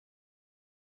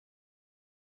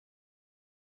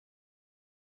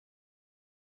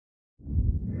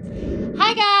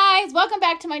guys, welcome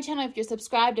back to my channel. If you're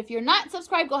subscribed, if you're not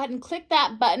subscribed, go ahead and click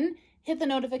that button, hit the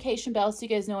notification bell so you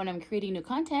guys know when I'm creating new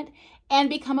content, and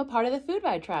become a part of the Food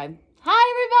Vibe tribe.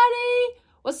 Hi everybody,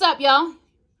 what's up y'all?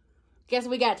 Guess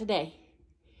what we got today?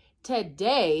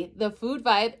 Today the Food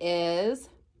Vibe is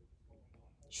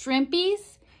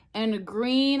shrimpies and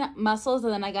green mussels,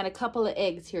 and then I got a couple of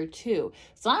eggs here too.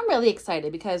 So I'm really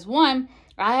excited because one,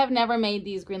 I have never made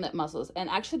these green lip mussels, and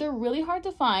actually they're really hard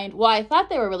to find. Well, I thought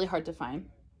they were really hard to find,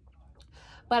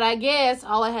 but I guess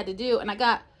all I had to do, and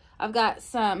I've got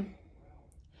some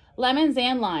lemons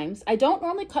and limes. I don't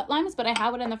normally cut limes, but I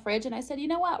have it in the fridge, and I said, you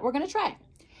know what, we're gonna try.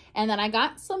 And then I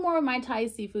got some more of my Thai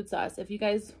seafood sauce. If you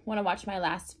guys want to watch my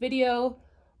last video,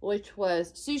 which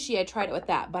was sushi, I tried it with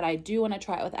that, but I do want to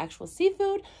try it with actual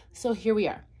seafood. So here we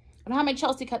are. I don't have my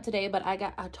Chelsey cup today, but I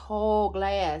got a tall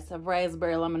glass of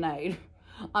raspberry lemonade.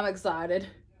 I'm excited.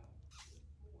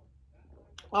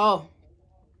 Oh,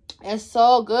 it's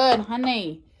so good,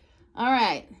 honey. All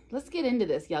right, let's get into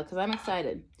this, y'all, because I'm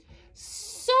excited.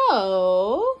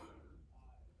 So,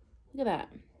 look at that.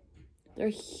 They're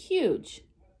huge.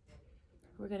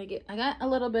 We're going to get, I got a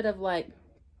little bit of like,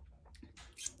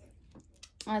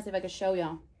 I want to see if I can show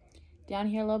y'all. Down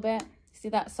here a little bit. See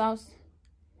that sauce?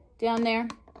 Down there.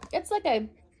 It's like a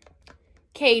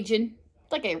Cajun.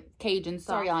 It's like a Cajun sauce.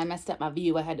 Sorry, y'all, I messed up my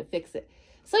view. I had to fix it.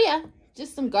 So, yeah,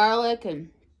 just some garlic and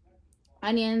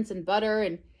onions and butter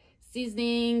and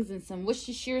seasonings and some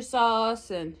Worcestershire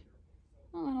sauce and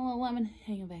a little lemon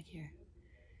hanging back here.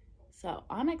 So,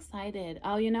 I'm excited.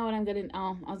 Oh, you know what I'm going to...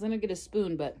 Oh, I was going to get a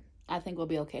spoon, but I think we'll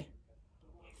be okay.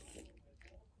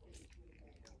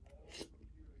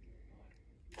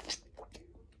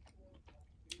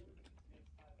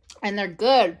 And they're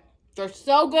good. They're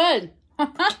so good.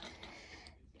 I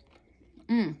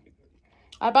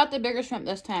bought the bigger shrimp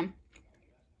this time.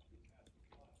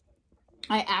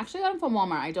 I actually got them from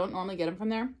Walmart. I don't normally get them from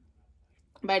there.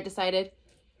 But I decided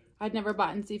I'd never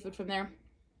bought seafood from there.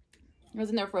 It was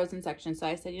in their frozen section. So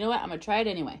I said, you know what? I'm going to try it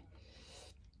anyway.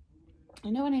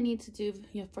 You know what I need to do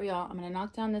for y'all? I'm going to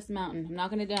knock down this mountain. I'm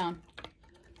knocking it down.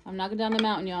 I'm knocking down the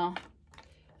mountain, y'all.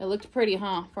 It looked pretty,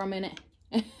 huh? For a minute.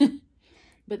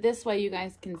 But this way you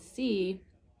guys can see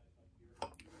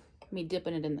me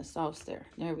dipping it in the sauce there.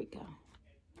 There we go.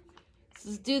 So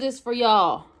let's do this for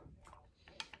y'all.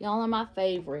 Y'all are my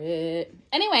favorite.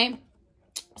 Anyway,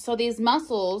 so these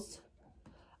mussels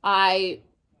I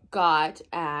got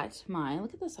at my,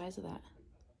 look at the size of that.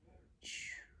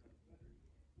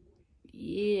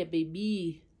 Yeah,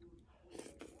 baby.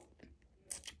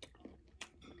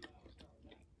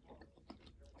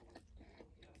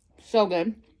 So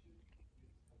good.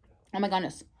 Oh my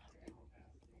goodness.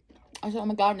 I said, oh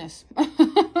my goodness.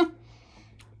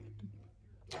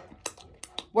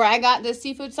 Where I got this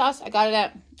seafood sauce, I got it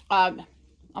at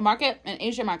a market, an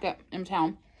Asian market in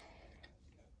town.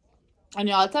 And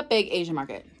y'all, it's a big Asian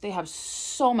market. They have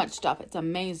so much stuff. It's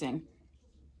amazing.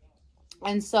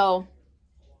 And so,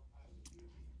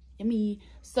 yummy.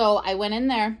 So I went in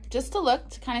there just to look,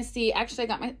 to kind of see. Actually,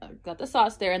 I got the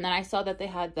sauce there, and then I saw that they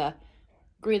had the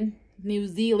green New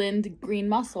Zealand green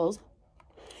mussels.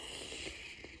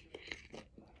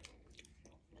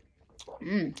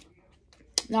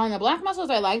 Now, on the black mussels,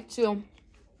 I like to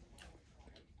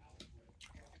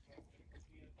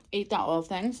eat that little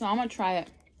thing, so I'm going to try it.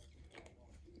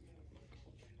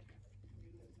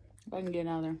 If I can get it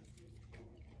out of there.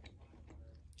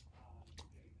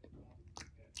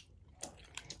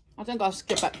 I think I'll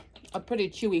skip it. A pretty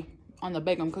chewy on the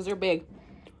big one because they're big.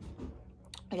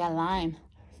 I got lime.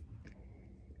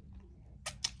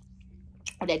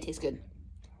 Oh, that tastes good.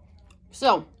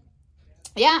 So,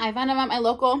 yeah, I found them at my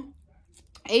local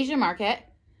Asian market.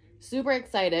 Super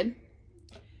excited.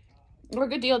 They were a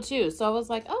good deal too. So I was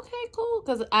like, okay, cool.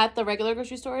 Because at the regular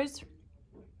grocery stores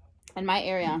in my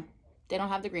area, they don't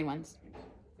have the green ones.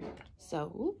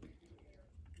 So, whoop.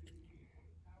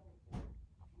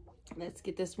 Let's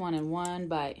get this one in one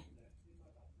bite.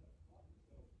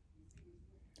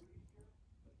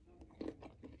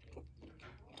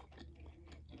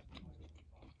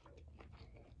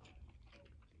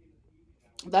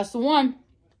 That's the one.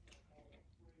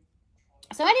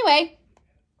 So anyway,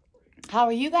 how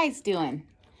are you guys doing?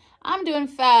 I'm doing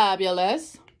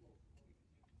fabulous.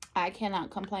 I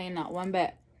cannot complain, not one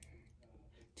bit.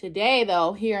 Today,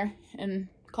 though, here in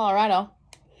Colorado,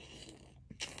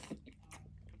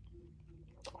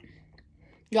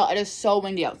 y'all, it is so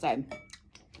windy outside.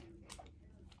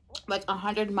 Like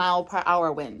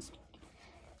 100-mile-per-hour winds.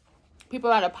 People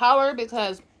are out of power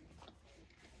because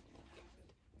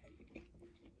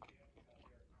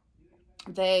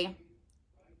they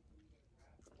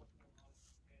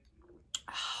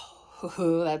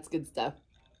Ooh, that's good stuff.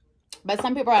 But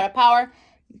some people are out of power.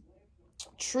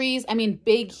 Trees, I mean,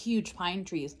 big, huge pine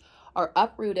trees are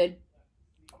uprooted.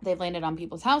 They've landed on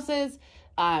people's houses.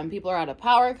 People are out of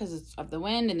power because of the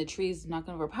wind and the trees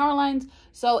knocking over power lines.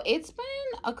 So it's been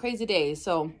a crazy day.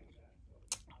 So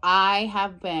I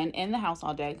have been in the house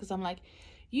all day because I'm like,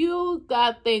 you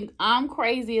gotta think I'm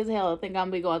crazy as hell. I think I'm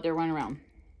gonna go out there running around.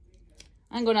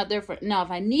 I'm going out there for, now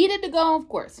if I needed to go, of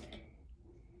course.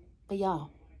 But y'all,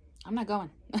 I'm not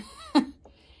going.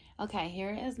 Okay,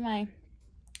 here is my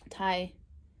Thai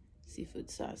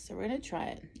seafood sauce. So we're gonna try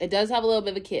it. It does have a little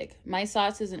bit of a kick. My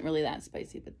sauce isn't really that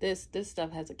spicy, but this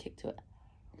stuff has a kick to it.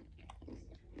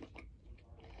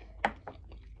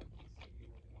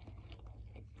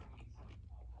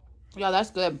 Yeah,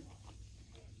 that's good.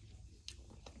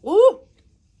 Ooh,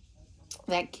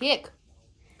 that kick.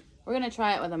 We're gonna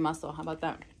try it with a mussel. How about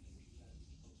that?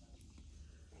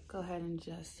 Go ahead and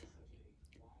just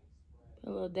put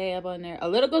a little dab on there. A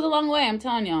little goes a long way, I'm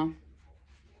telling y'all.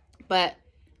 But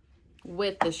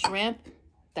with the shrimp,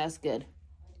 that's good.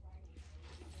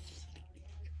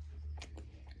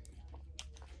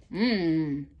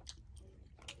 Mmm.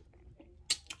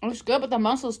 It's good with the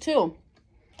mussels too.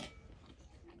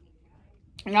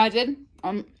 And I did,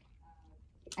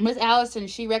 Miss Allison,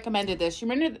 she recommended this. She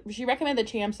recommended the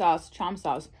cham sauce.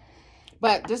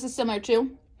 But this is similar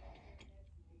too.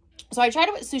 So I tried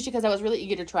it with sushi because I was really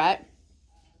eager to try it.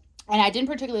 And I didn't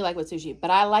particularly like it with sushi,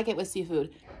 but I like it with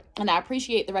seafood. And I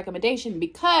appreciate the recommendation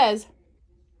because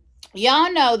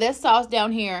y'all know this sauce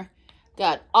down here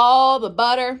got all the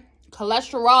butter,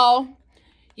 cholesterol,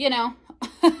 you know,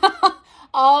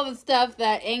 all the stuff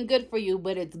that ain't good for you,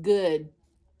 but it's good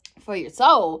for your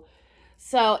soul.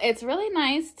 So it's really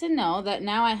nice to know that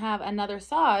now I have another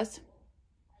sauce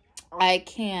I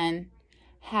can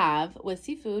have with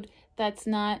seafood that's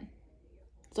not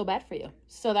so bad for you.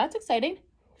 So that's exciting.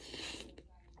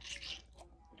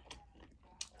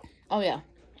 Oh yeah.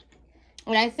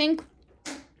 And I think,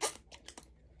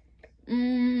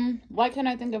 why can't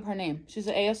I think of her name? She's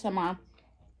an ASMR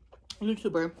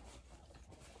YouTuber.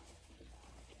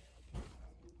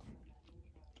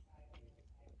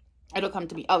 It'll come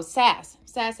to me. Oh, Sass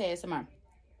ASMR.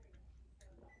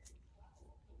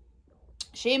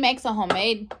 She makes a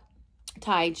homemade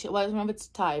Thai, well, I don't know if it's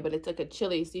Thai, but it's like a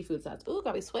chili seafood sauce. Ooh,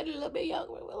 got me sweaty a little bit, y'all.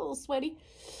 We're a little sweaty.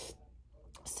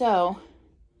 So,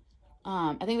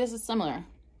 I think this is similar,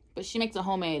 but she makes a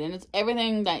homemade, and it's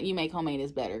everything that you make homemade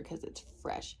is better because it's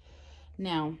fresh.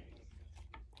 Now,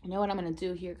 you know what I'm going to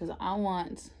do here? Because I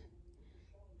want,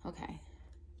 okay.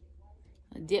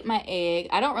 I dip my egg.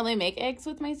 I don't really make eggs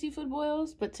with my seafood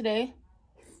boils, but today,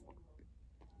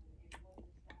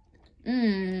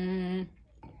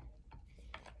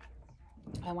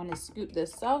 I want to scoop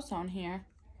this sauce on here.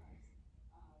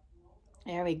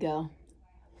 There we go.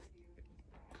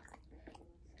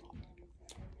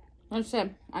 Like I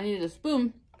said, I needed a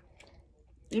spoon.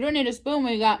 You don't need a spoon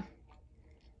when you got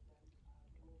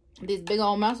these big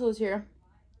old mussels here.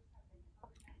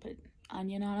 Put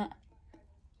onion on it.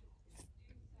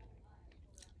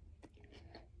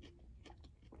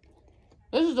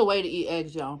 This is the way to eat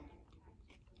eggs, y'all.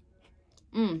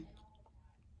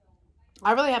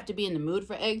 I really have to be in the mood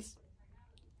for eggs.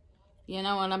 You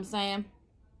know what I'm saying?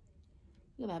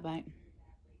 Look at that bite.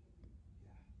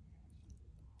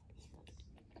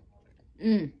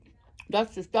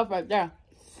 That's the stuff right there.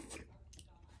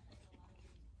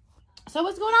 So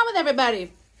what's going on with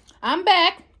everybody? I'm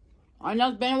back. I know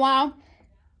it's been a while.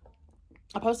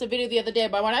 I posted a video the other day,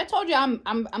 but when I told you I'm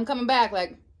coming back,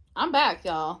 like, I'm back,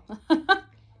 y'all.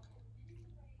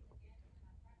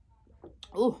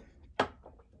 Ooh.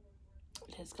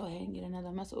 Let's go ahead and get another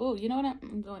mussel. Oh, you know what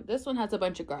I'm doing? This one has a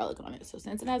bunch of garlic on it. So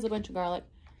since it has a bunch of garlic,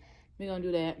 we're going to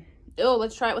do that. Oh,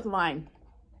 let's try it with lime.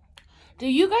 Do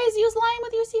you guys use lime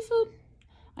with your seafood?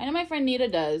 I know my friend Nita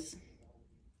does.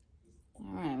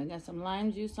 All right, we got some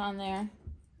lime juice on there.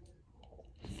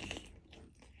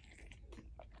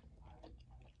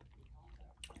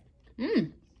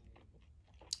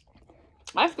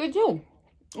 That's good too.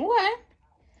 Okay.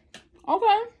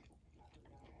 Okay.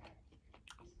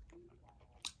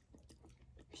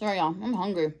 Sorry, y'all. I'm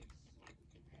hungry.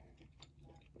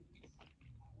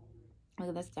 Look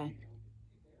at this guy.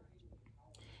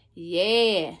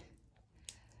 Yeah.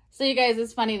 So you guys,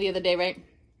 it's funny the other day, right?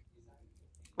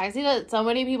 I see that so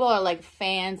many people are like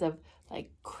fans of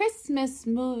like Christmas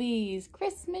movies.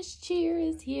 Christmas cheer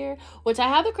is here. Which I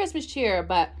have the Christmas cheer,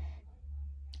 but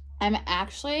I'm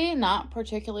actually not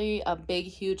particularly a big,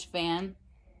 huge fan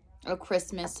of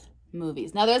Christmas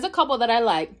movies. Now, there's a couple that I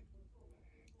like.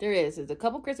 There's a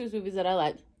couple Christmas movies that I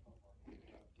like.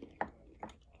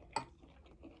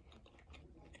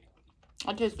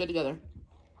 All taste good together.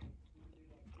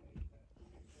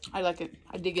 I like it.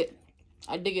 I dig it.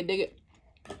 I dig it.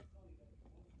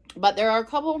 But there are a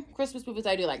couple Christmas movies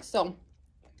I do like. So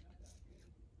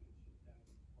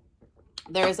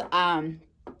there's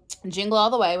Jingle All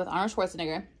the Way with Arnold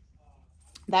Schwarzenegger.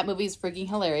 That movie's freaking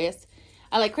hilarious.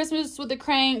 I like Christmas with the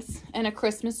Cranks and A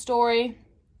Christmas Story.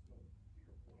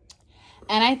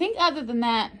 And I think other than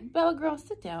that, Bella girl,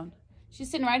 sit down.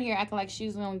 She's sitting right here acting like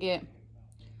she's gonna get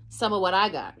some of what I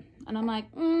got. And I'm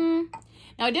like, Now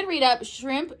I did read up,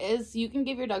 shrimp is, you can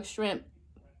give your dog shrimp.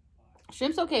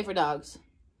 Shrimp's okay for dogs.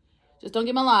 Just don't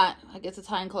give them a lot. I guess it's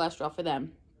high in cholesterol for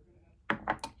them.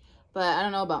 But I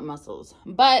don't know about mussels.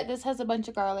 But this has a bunch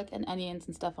of garlic and onions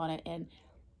and stuff on it. And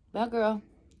Bella girl,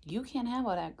 you can't have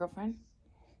all that, girlfriend.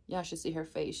 Y'all should see her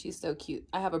face. She's so cute.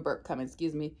 I have a burp coming.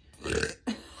 Excuse me.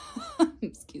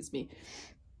 Excuse me.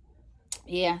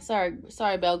 Yeah, sorry,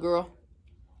 Belle girl.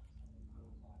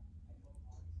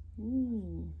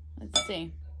 Ooh, let's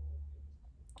see.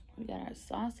 We got our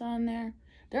sauce on there.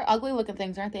 They're ugly looking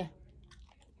things, aren't they?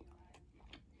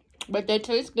 But they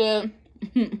taste good.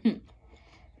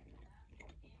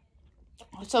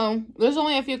 So, there's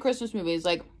only a few Christmas movies,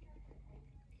 like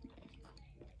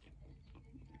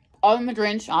I'm the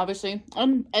Grinch, obviously,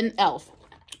 and Elf.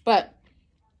 But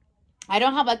I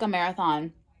don't have like a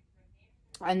marathon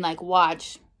and like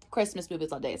watch Christmas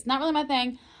movies all day. It's not really my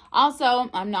thing. Also,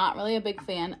 I'm not really a big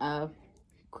fan of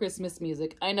Christmas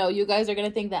music. I know you guys are going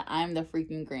to think that I'm the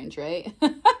freaking Grinch, right?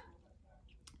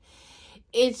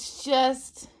 It's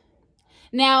just,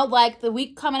 now like the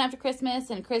week coming after Christmas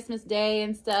and Christmas Day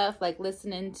and stuff, like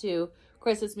listening to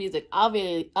Christmas music,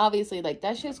 obviously like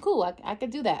that shit's cool. I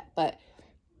could do that, but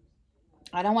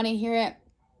I don't want to hear it.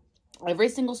 Every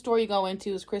single store you go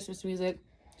into is Christmas music.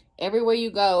 Everywhere you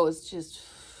go, it's just,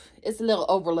 it's a little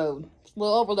overload. It's a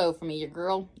little overload for me, your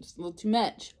girl. Just a little too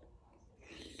much.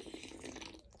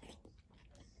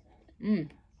 Mmm.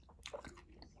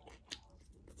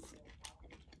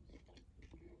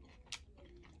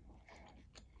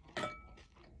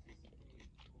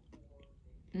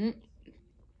 Mmm.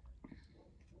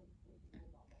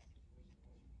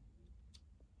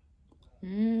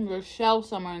 There's shell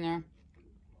somewhere in there.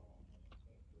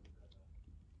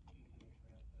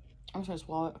 I'm just gonna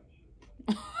swallow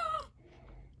it.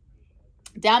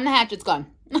 Down the hatch, it's gone.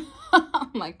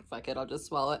 I'm like, fuck it, I'll just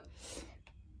swallow it.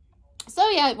 So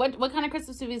yeah, what kind of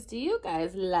Christmas movies do you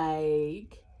guys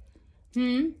like?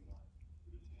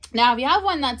 Now, if you have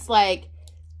one that's like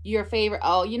your favorite,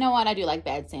 oh, you know what? I do like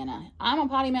Bad Santa. I'm a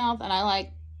potty mouth, and I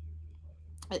like,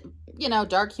 you know,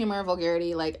 dark humor,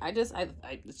 vulgarity. Like, it's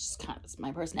just kind of, it's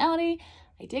my personality.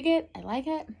 I dig it. I like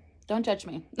it. Don't judge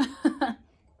me.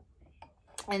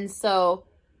 And so,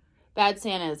 Bad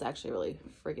Santa is actually really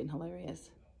freaking hilarious.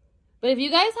 But if you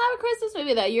guys have a Christmas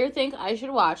movie that you think I should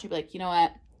watch, you'd be like, you know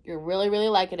what? You'll really, really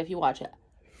like it if you watch it.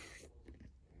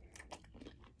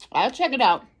 I'll check it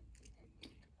out.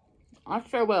 I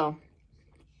sure will.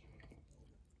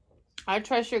 I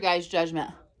trust your guys'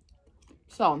 judgment.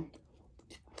 So,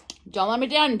 don't let me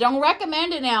down. Don't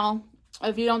recommend it now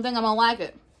if you don't think I'm going to like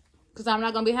it. Because I'm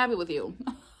not going to be happy with you.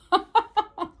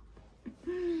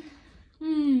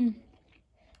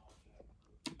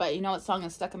 But you know what song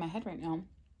is stuck in my head right now?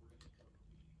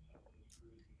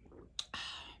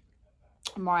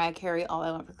 Mariah Carey, All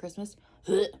I Want for Christmas.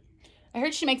 I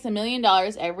heard she makes $1 million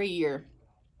every year.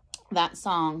 That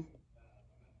song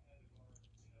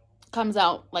comes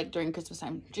out like during Christmas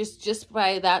time. Just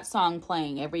by that song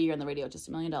playing every year on the radio.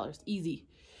 Just $1 million. Easy.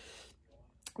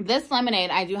 This lemonade,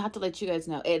 I do have to let you guys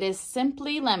know. It is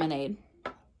simply lemonade.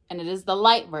 And it is the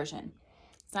light version.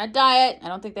 It's not diet. I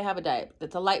don't think they have a diet.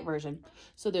 It's a light version.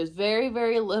 So there's very,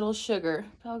 very little sugar.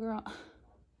 Pale girl.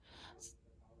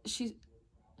 She's...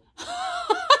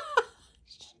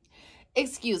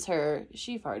 Excuse her.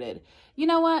 She farted. You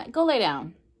know what? Go lay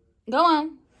down. Go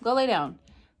on. Go lay down.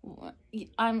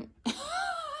 I'm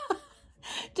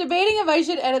debating if I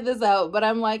should edit this out, but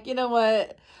I'm like, you know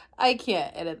what? I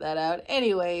can't edit that out.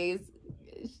 Anyways.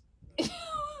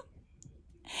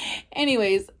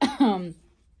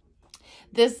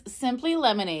 This Simply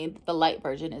Lemonade, the light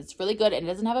version, is really good. And it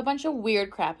doesn't have a bunch of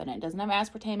weird crap in it. It doesn't have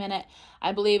aspartame in it.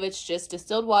 I believe it's just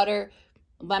distilled water,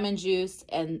 lemon juice,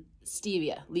 and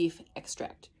stevia leaf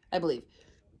extract, I believe.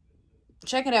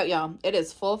 Check it out, y'all. It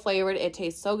is full flavored. It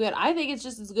tastes so good. I think it's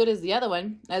just as good as the other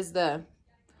one, as the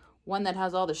one that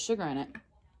has all the sugar in it.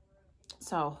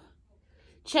 So,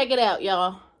 check it out,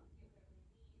 y'all.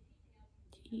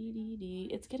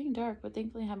 It's getting dark, but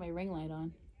thankfully I have my ring light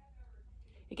on.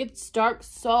 It gets dark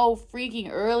so freaking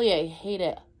early. I hate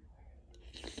it.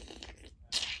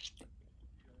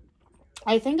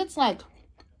 I think it's like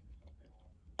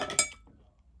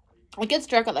It gets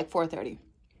dark at like 4:30,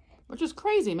 which is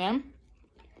crazy, man.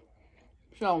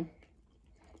 So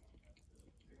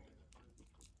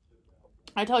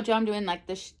I told you I'm doing like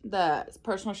the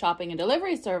personal shopping and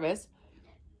delivery service.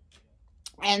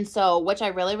 And so, which I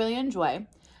really, really enjoy.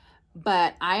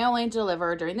 But I only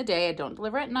deliver during the day. I don't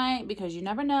deliver at night because you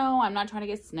never know. I'm not trying to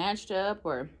get snatched up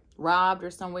or robbed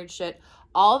or some weird shit.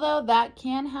 Although that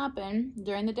can happen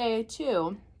during the day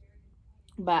too.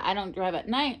 But I don't drive at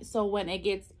night. So when it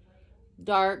gets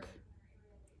dark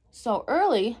so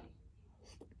early,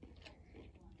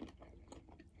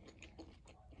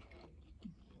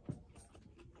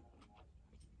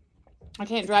 I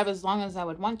can't drive as long as I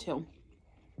would want to.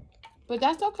 But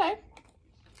that's okay.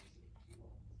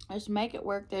 Let's make it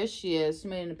work. There she is. She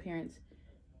made an appearance.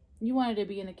 You wanted to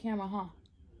be in the camera, huh?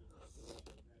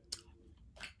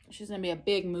 She's going to be a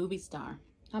big movie star.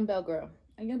 I'm Belle Girl.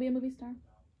 Are you going to be a movie star?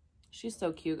 She's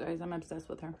so cute, guys. I'm obsessed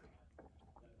with her.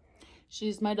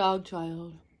 She's my dog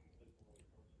child.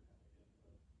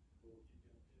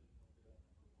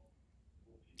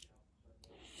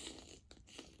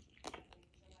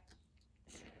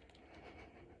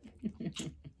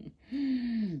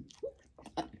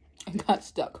 I got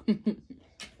stuck.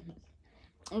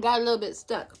 I got a little bit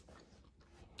stuck.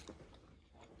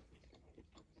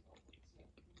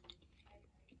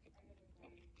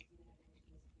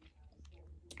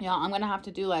 Yeah, I'm gonna have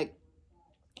to do like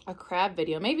a crab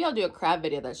video. Maybe I'll do a crab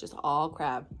video that's just all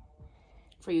crab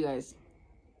for you guys.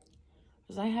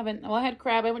 Because I haven't, well, I had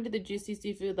crab. I went to the Juicy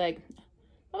Seafood like,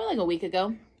 probably like a week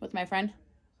ago with my friend.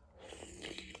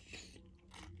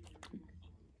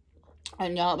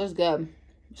 And y'all, it was good.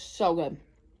 So good.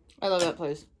 I love that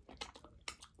place.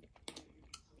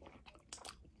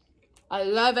 I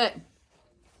love it.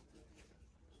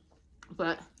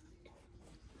 But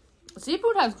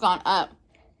seafood has gone up.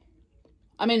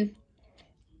 I mean,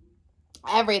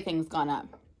 everything's gone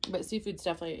up. But seafood's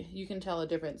definitely, you can tell a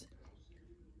difference.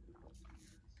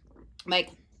 Like,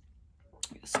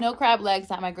 snow crab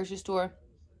legs at my grocery store.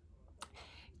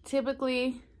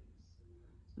 Typically,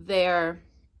 they're,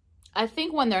 I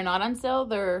think when they're not on sale,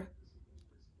 they're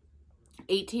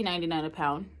 $18.99 a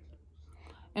pound.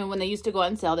 And when they used to go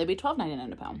on sale, they'd be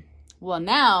 $12.99 a pound. Well,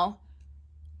 now,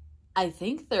 I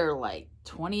think they're like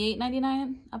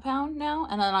 $28.99 a pound now.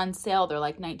 And then on sale, they're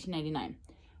like $19.99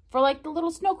 for like the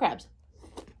little snow crabs.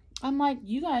 I'm like,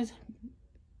 you guys,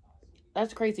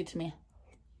 that's crazy to me.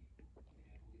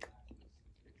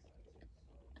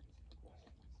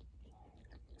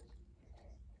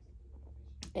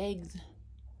 Eggs.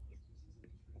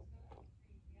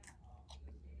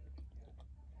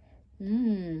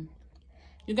 You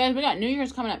guys, we got New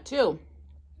Year's coming up too.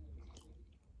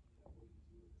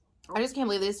 I just can't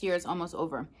believe this year is almost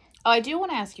over. Oh, I do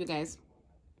want to ask you guys.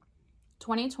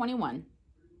 2021.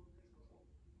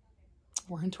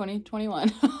 We're in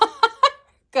 2021.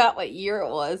 Got what year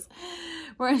it was.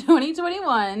 We're in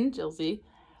 2021, Chelsey.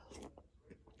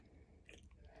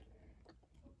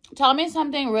 Tell me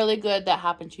something really good that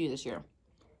happened to you this year.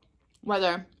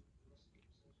 Whether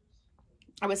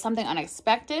it was something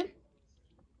unexpected,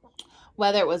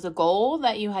 whether it was a goal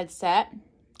that you had set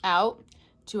out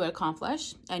to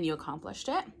accomplish and you accomplished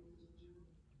it,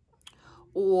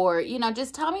 or, you know,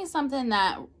 just tell me something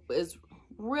that is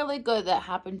really good that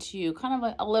happened to you, kind of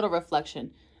like a little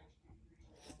reflection,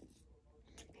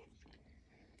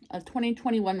 a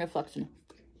 2021 reflection.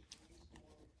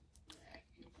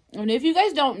 And if you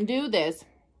guys don't do this,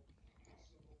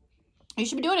 you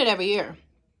should be doing it every year.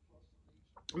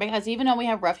 Because even though we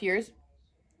have rough years,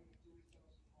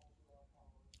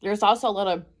 there's also a lot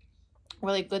of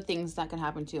really good things that can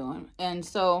happen too. And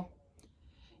so,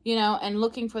 you know, and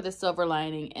looking for the silver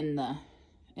lining in the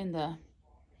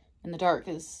dark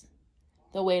is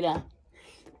the way to.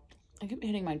 I keep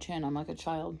hitting my chin. I'm like a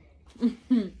child.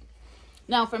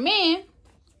 Now for me,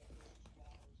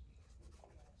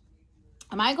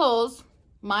 my goals,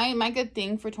 my good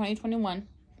thing for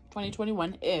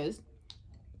 2021 is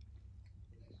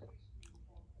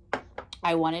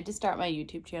I wanted to start my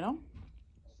YouTube channel.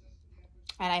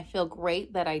 And I feel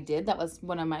great that I did. That was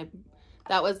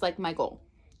that was like my goal.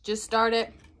 Just start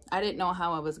it. I didn't know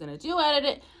how I was going to do edit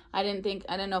it. I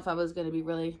didn't know if I was going to be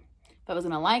really, if I was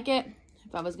going to like it,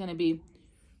 if I was going to be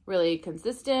really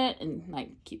consistent and like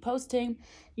keep posting,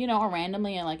 you know, or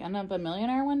randomly and like end up a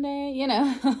millionaire one day, you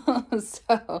know.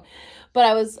 So, but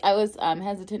I was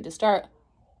hesitant to start.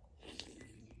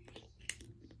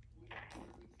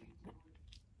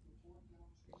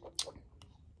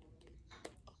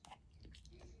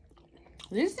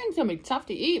 These things gonna be tough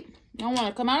to eat. I don't want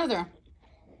to come out of there.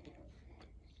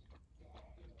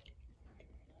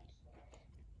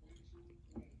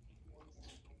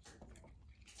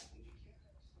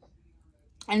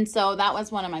 And so that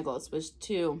was one of my goals, was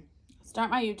to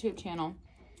start my YouTube channel.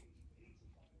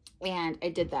 And I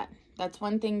did that. That's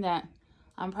one thing that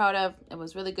I'm proud of. It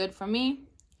was really good for me.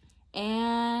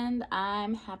 And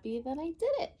I'm happy that I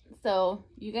did it. So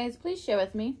you guys, please share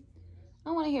with me.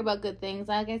 I want to hear about good things.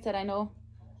 Like I said, I know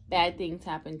bad things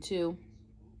happen too,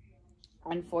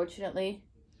 unfortunately.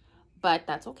 But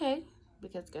that's okay,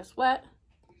 because guess what?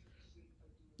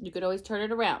 You could always turn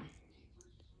it around.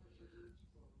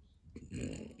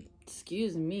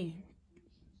 Excuse me.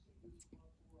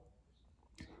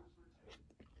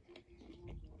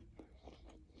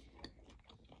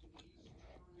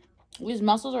 These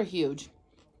mussels are huge.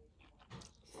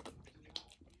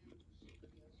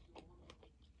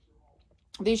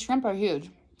 These shrimp are huge.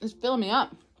 It's filling me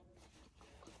up.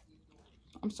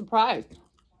 I'm surprised.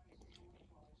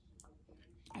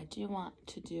 I do want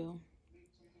to do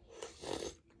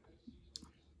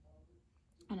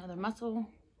another mussel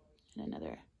and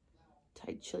another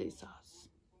Thai chili sauce.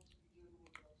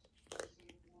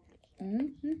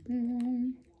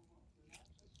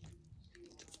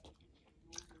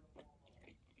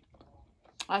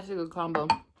 That's a good combo.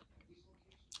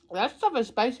 That stuff is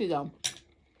spicy though.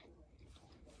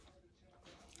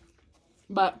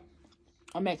 But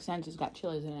it makes sense. It's got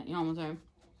chilies in it. You know what I'm saying?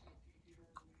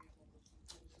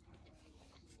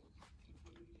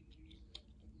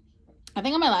 I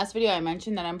think in my last video I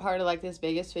mentioned that I'm part of like this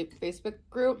Vegas Facebook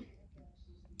group.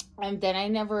 And then I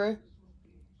never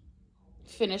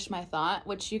finished my thought,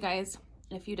 which you guys,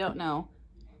 if you don't know,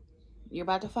 you're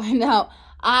about to find out.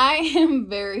 I am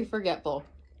very forgetful.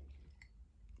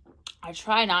 I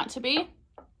try not to be,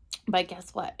 but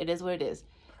guess what? It is what it is.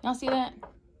 Y'all see that?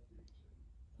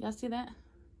 Y'all see that?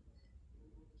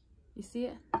 You see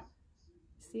it?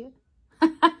 See it?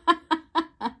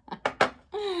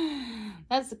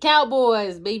 That's the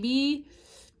Cowboys, baby.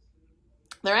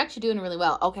 They're actually doing really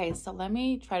well. Okay, so let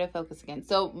me try to focus again.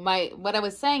 So what I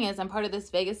was saying is I'm part of this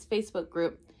Vegas Facebook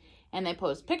group, and they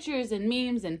post pictures and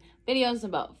memes and videos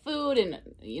about food and,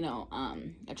 you know,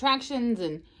 attractions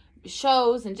and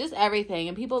shows and just everything.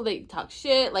 And people, they talk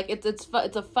shit. Like, it's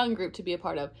a fun group to be a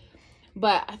part of.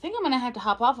 But I think I'm going to have to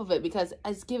hop off of it because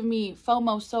it's giving me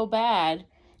FOMO so bad.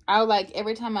 I like,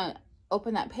 every time I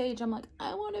open that page, I'm like,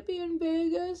 I want to be in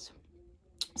Vegas.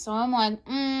 So I'm like,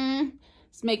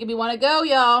 it's making me want to go,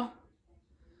 y'all.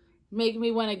 Making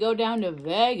me want to go down to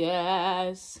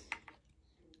Vegas.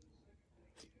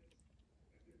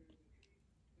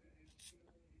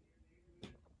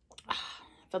 I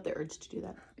felt the urge to do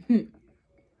that.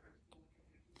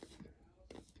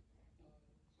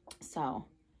 So,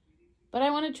 but I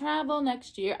want to travel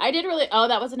next year. I did really, oh,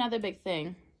 that was another big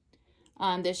thing.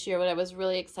 This year, what I was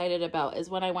really excited about is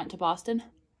when I went to Boston.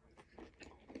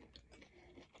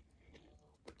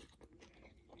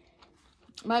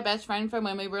 My best friend from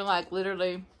when we were like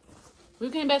literally, we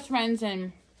became best friends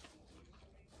and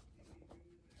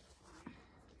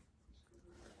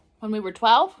when we were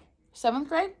 12, 7th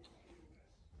grade,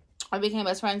 I became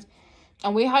best friends.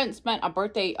 And we hadn't spent a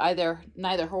birthday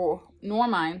neither her nor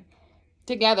mine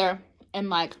together in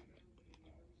like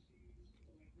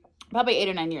probably 8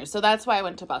 or 9 years. So that's why I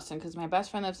went to Boston, because my best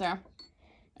friend lives there.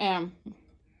 And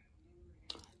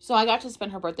so I got to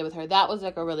spend her birthday with her. That was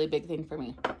like a really big thing for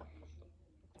me,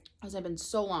 because I've been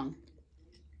so long.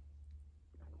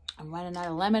 I'm running out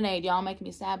of lemonade. Y'all making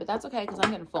me sad, but that's okay because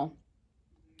I'm getting full.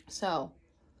 So,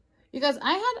 you guys,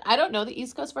 I don't know the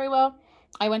East Coast very well.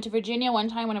 I went to Virginia one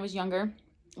time when I was younger.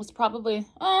 I was probably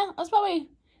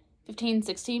 15,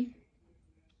 16.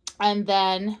 And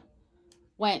then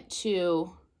went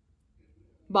to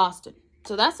Boston.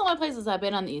 So that's the only places I've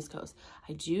been on the East Coast.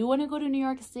 I do want to go to New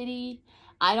York City.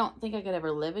 I don't think I could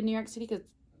ever live in New York City because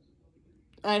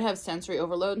I'd have sensory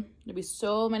overload. There'd be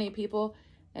so many people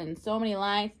and so many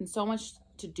lights and so much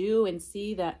to do and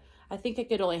see that I think I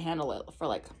could only handle it for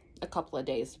like a couple of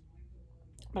days.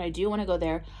 But I do want to go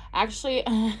there. Actually,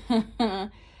 I'm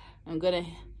going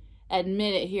to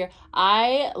admit it here.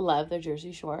 I love the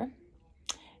Jersey Shore.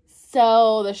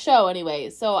 So, the show anyway.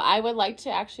 So, I would like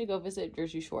to actually go visit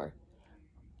Jersey Shore.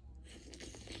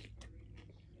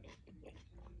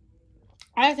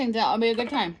 I think that would be a good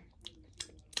time.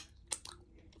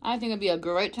 I think it'd be a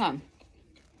great time.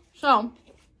 So,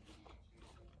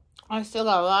 I still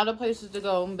got a lot of places to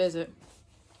go and visit.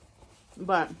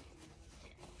 But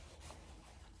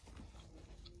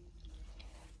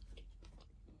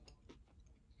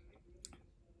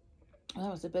that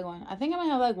was a big one. I think I'm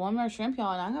gonna have like one more shrimp,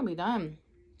 y'all, and I'm gonna be done.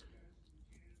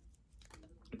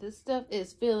 This stuff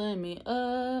is filling me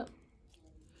up.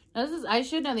 Now I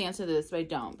should know the answer to this, but I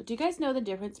don't. But do you guys know the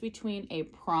difference between a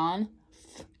prawn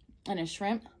and a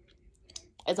shrimp?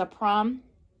 Is a prawn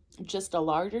just a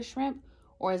larger shrimp,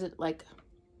 or is it like,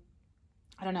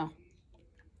 I don't know.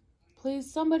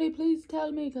 Please, somebody please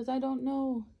tell me, because I don't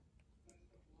know.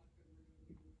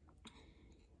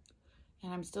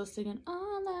 And I'm still singing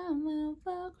all I want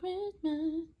for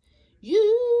Christmas,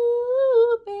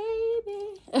 you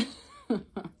baby.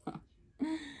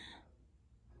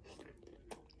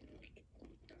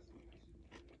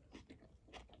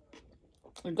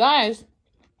 Guys,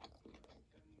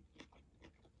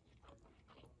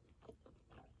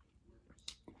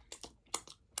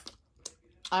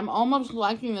 I'm almost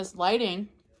liking this lighting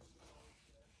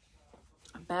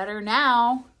better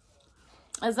now.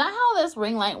 Is that how this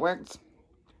ring light works?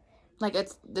 Like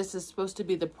this is supposed to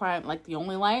be the prime, like the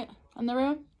only light in the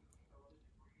room?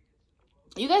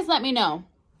 You guys let me know.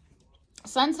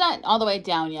 Sun's not all the way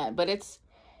down yet, but it's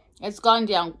gone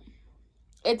down.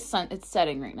 It's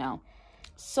setting right now.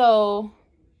 So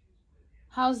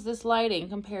how's this lighting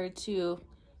compared to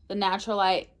the natural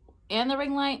light and the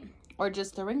ring light, or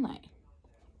just the ring light?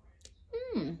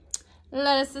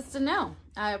 Let us sister know.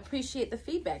 I appreciate the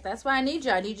feedback. That's why I need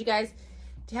you. I need you guys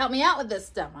to help me out with this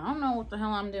stuff. I don't know what the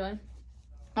hell I'm doing.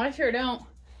 I sure don't.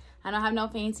 I don't have no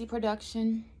fancy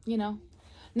production, you know.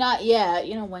 Not yet.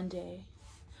 You know, one day.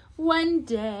 One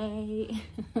day.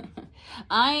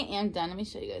 I am done. Let me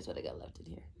show you guys what I got left in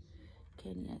here.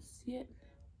 Can you see it?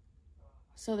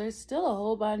 So there's still a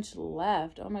whole bunch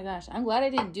left. Oh my gosh. I'm glad I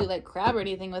didn't do like crab or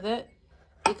anything with it,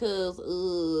 because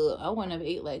I wouldn't have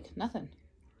ate like nothing.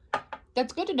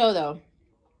 That's good to know though.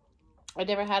 I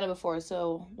never had it before,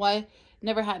 so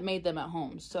never had made them at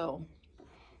home. So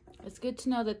it's good to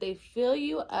know that they fill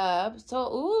you up.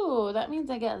 So ooh, that means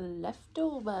I get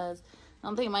leftovers. I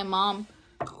don't think my mom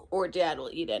or dad will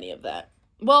eat any of that.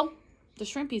 Well, the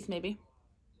shrimpies maybe.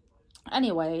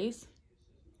 Anyways.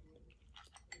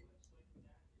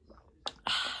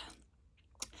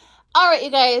 All right, you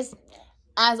guys.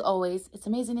 As always, it's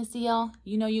amazing to see y'all.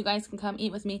 You know you guys can come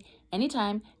eat with me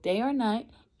anytime, day or night.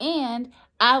 And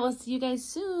I will see you guys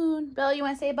soon. Belle, you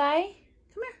want to say bye?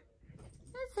 Come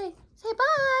here. Say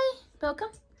bye. Belle,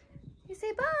 come. You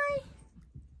say bye.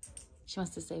 She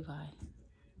wants to say bye.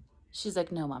 She's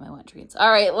like, no, Mom, I want treats. All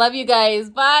right, love you guys.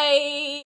 Bye.